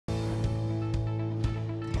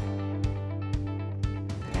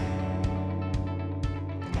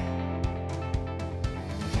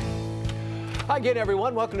Hi again,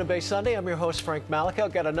 everyone. Welcome to Bay Sunday. I'm your host, Frank Malika.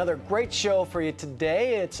 I've got another great show for you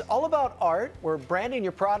today. It's all about art. We're branding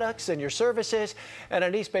your products and your services, and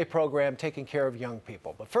an East Bay program taking care of young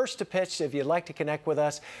people. But first to pitch, if you'd like to connect with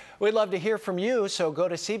us, we'd love to hear from you. So go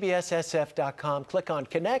to cbssf.com, click on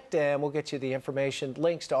Connect, and we'll get you the information,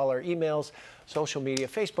 links to all our emails, social media,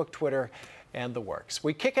 Facebook, Twitter, and the works.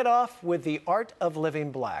 We kick it off with the Art of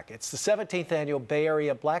Living Black. It's the 17th annual Bay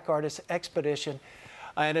Area Black Artists Expedition.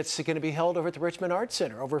 And it's going to be held over at the Richmond Arts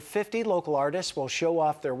Center. Over 50 local artists will show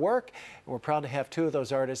off their work. And we're proud to have two of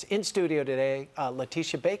those artists in studio today,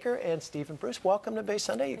 Letitia Baker and Stephen Bruce. Welcome to Bay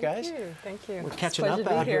Sunday, you guys. Thank you. Thank you. We're catching up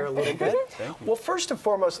out here a little bit. Thank you. Well, first and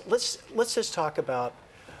foremost, let's just talk about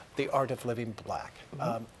the Art of Living Black.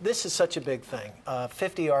 This is such a big thing.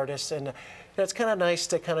 50 artists, and it's kind of nice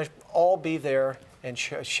to kind of all be there and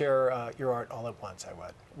share your art all at once, I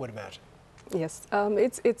would imagine. Yes,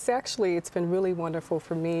 it's been really wonderful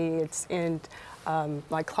for me. It's in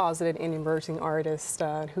like closeted and emerging artists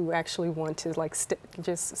who actually want to like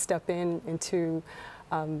just step into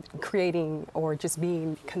creating or just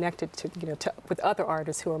being connected to with other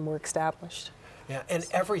artists who are more established. Yeah, and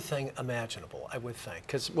everything imaginable, I would think,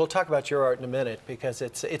 because we'll talk about your art in a minute because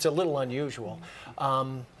it's a little unusual,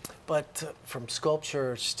 but from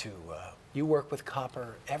sculptures to you work with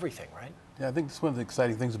copper, everything, right? Yeah, I think that's one of the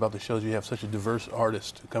exciting things about the show is you have such a diverse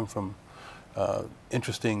artist who come from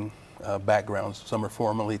interesting backgrounds. Some are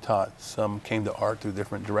formally taught, some came to art through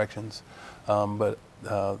different directions, but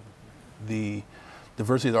the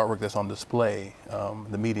diversity of the artwork that's on display,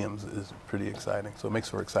 the mediums, is pretty exciting. So it makes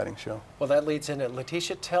for an exciting show. Well, that leads into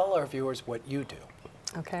Letitia. Tell our viewers what you do.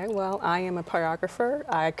 Okay, well, I am a pyrographer.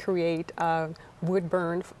 I create wood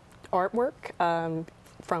burn artwork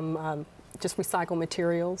from just recycled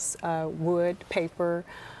materials, wood, paper,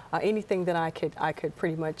 anything that I could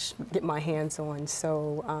pretty much get my hands on.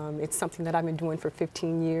 So it's something that I've been doing for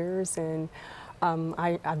 15 years, and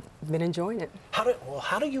I've been enjoying it. How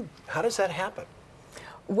does that happen?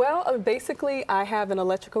 Well, basically, I have an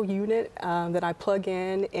electrical unit that I plug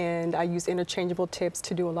in, and I use interchangeable tips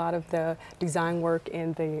to do a lot of the design work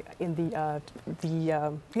and a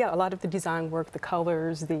lot of the design work, the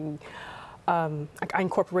colors, I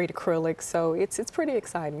incorporate acrylics, so it's pretty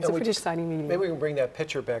exciting. It's a pretty exciting medium. Maybe we can bring that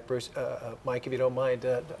picture back, Bruce, Mike, if you don't mind.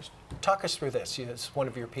 Talk us through this. It's one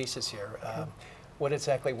of your pieces here. What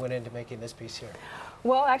exactly went into making this piece here?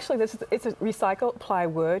 Well, actually, it's a recycled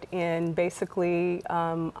plywood, and basically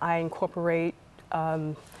I incorporate,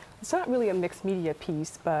 it's not really a mixed media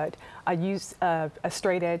piece, but I use a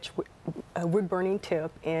straight edge wood burning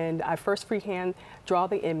tip, and I first freehand draw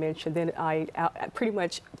the image, and then I pretty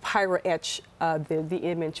much pyro etch the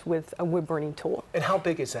image with a wood burning tool. And how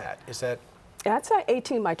big is that? That's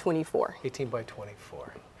 18 by 24. 18 by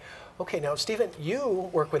 24. Okay, now Stephen, you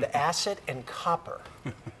work with acid and copper.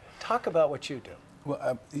 Talk about what you do.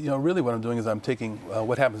 Well, really what I'm doing is I'm taking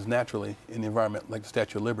what happens naturally in the environment, like the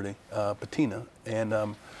Statue of Liberty, patina, and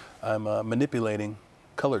I'm manipulating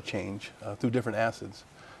color change through different acids.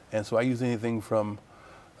 And so I use anything from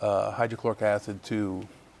hydrochloric acid to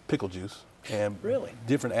pickle juice. And really?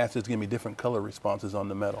 Different acids give me different color responses on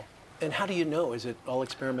the metal. And how do you know? Is it all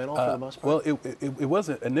experimental for the most part? Well, it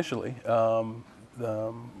wasn't initially.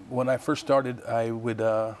 When I first started, I would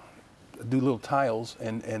do little tiles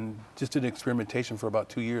and just did experimentation for about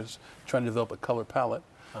 2 years, trying to develop a color palette.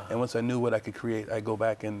 And once I knew what I could create, I go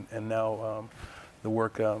back and now the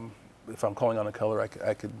work, if I'm calling on a color,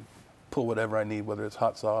 I could pull whatever I need, whether it's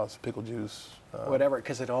hot sauce, pickle juice. Whatever,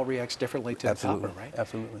 because it all reacts differently to the copper, right?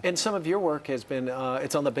 Absolutely. And some of your work has been,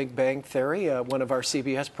 it's on the Big Bang Theory, one of our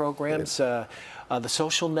CBS programs, The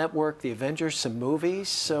Social Network, The Avengers, some movies,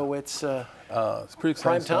 so it's pretty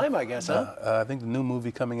prime time, I guess, huh? I think the new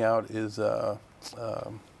movie coming out is the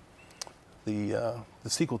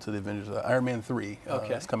sequel to The Avengers, Iron Man 3.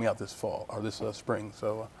 It's coming out this fall, or this spring.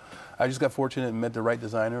 So I just got fortunate and met the right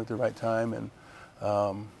designer at the right time, and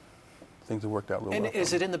things have worked out really well. And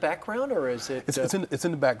is it in the background, or is it? It's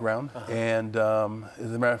in the background, and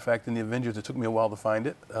as a matter of fact, in the Avengers, it took me a while to find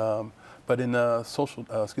it. But in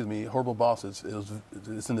Horrible Bosses,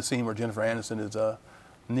 it's in the scene where Jennifer Aniston is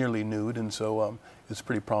nearly nude, and so it's a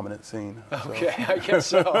pretty prominent scene. Okay, so. I guess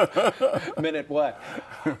so. Minute what?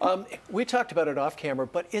 We talked about it off camera,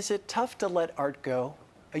 but is it tough to let art go?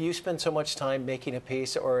 You spend so much time making a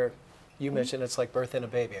piece, or you mentioned it's like birthing a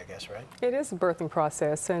baby, I guess, right? It is a birthing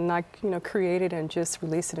process, and I, create it and just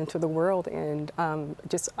release it into the world, and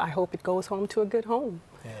I hope it goes home to a good home.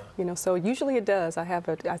 Yeah. So usually it does.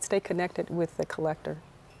 I stay connected with the collector.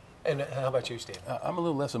 And how about you, Steve? I'm a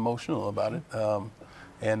little less emotional about it,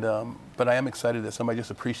 but I am excited that somebody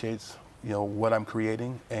just appreciates what I'm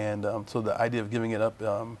creating, and so the idea of giving it up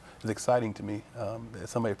is exciting to me. That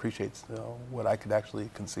somebody appreciates what I could actually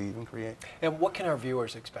conceive and create. And what can our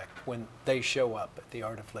viewers expect when they show up at the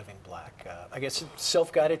Art of Living Black? I guess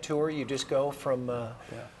self-guided tour. You just go from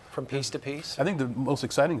piece to piece? I think the most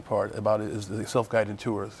exciting part about it is the self-guided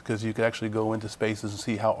tours, because you can actually go into spaces and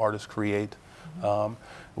see how artists create.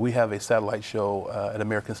 We have a satellite show at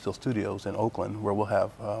American Still Studios in Oakland where we'll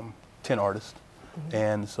have 10 artists.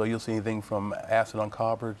 And so you'll see anything from Acid on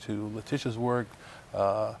Copper to Letitia's work.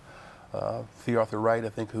 Thea Arthur Wright, I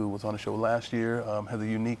think, who was on the show last year, has a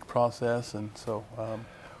unique process. And so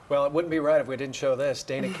well, it wouldn't be right if we didn't show this.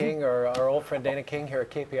 Dana King, our old friend Dana King here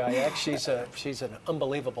at KPIX, she's an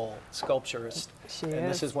unbelievable sculpturist. She and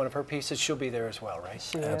is. This is one of her pieces. She'll be there as well, right?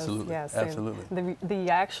 She Absolutely. is, yes. Absolutely. And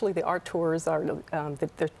actually, the art tours are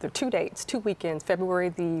they're 2 dates, 2 weekends, February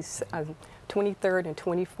the 23rd and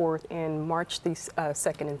 24th, and March the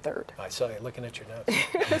 2nd and 3rd. I saw you looking at your notes.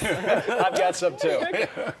 I've got some too.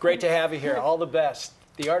 Great to have you here. All the best.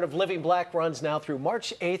 The Art of Living Black runs now through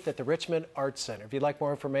March 8th at the Richmond Arts Center. If you'd like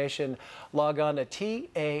more information, log on to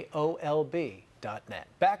taolb.net.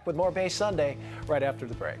 Back with more Bay Sunday right after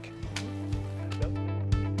the break.